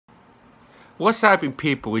What's happening,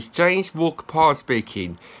 people? It's James Walker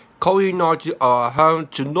speaking. Col Utd are home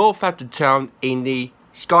to Northampton Town in the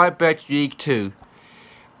Sky Bet League 2.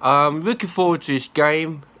 Looking forward to this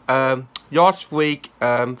game. Last week,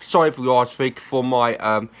 sorry for last week for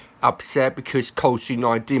my upset because Col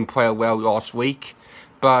Utd didn't play well last week.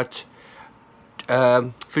 But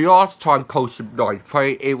for the last time Col Utd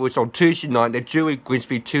played, it was on Tuesday night. They drew with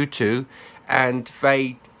Grimsby 2-2, and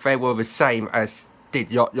they were the same as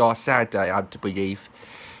did last Saturday, I have to believe.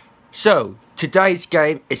 So today's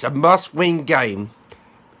game is a must-win game.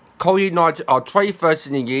 Col Utd are 21st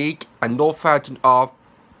in the league, and Northampton are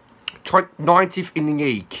 90th in the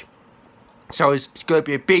league. So it's going to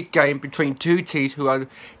be a big game between two teams who are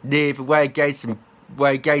near the relegation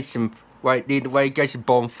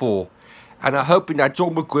bottom four. And I'm hoping that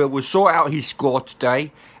John McGill will sort out his squad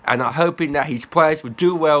today, and I'm hoping that his players will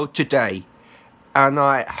do well today. And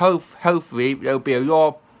I hopefully there'll be a lot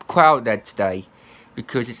of crowd there today,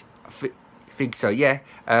 because I think so. Yeah.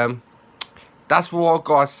 That's what I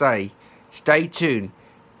gotta say. Stay tuned.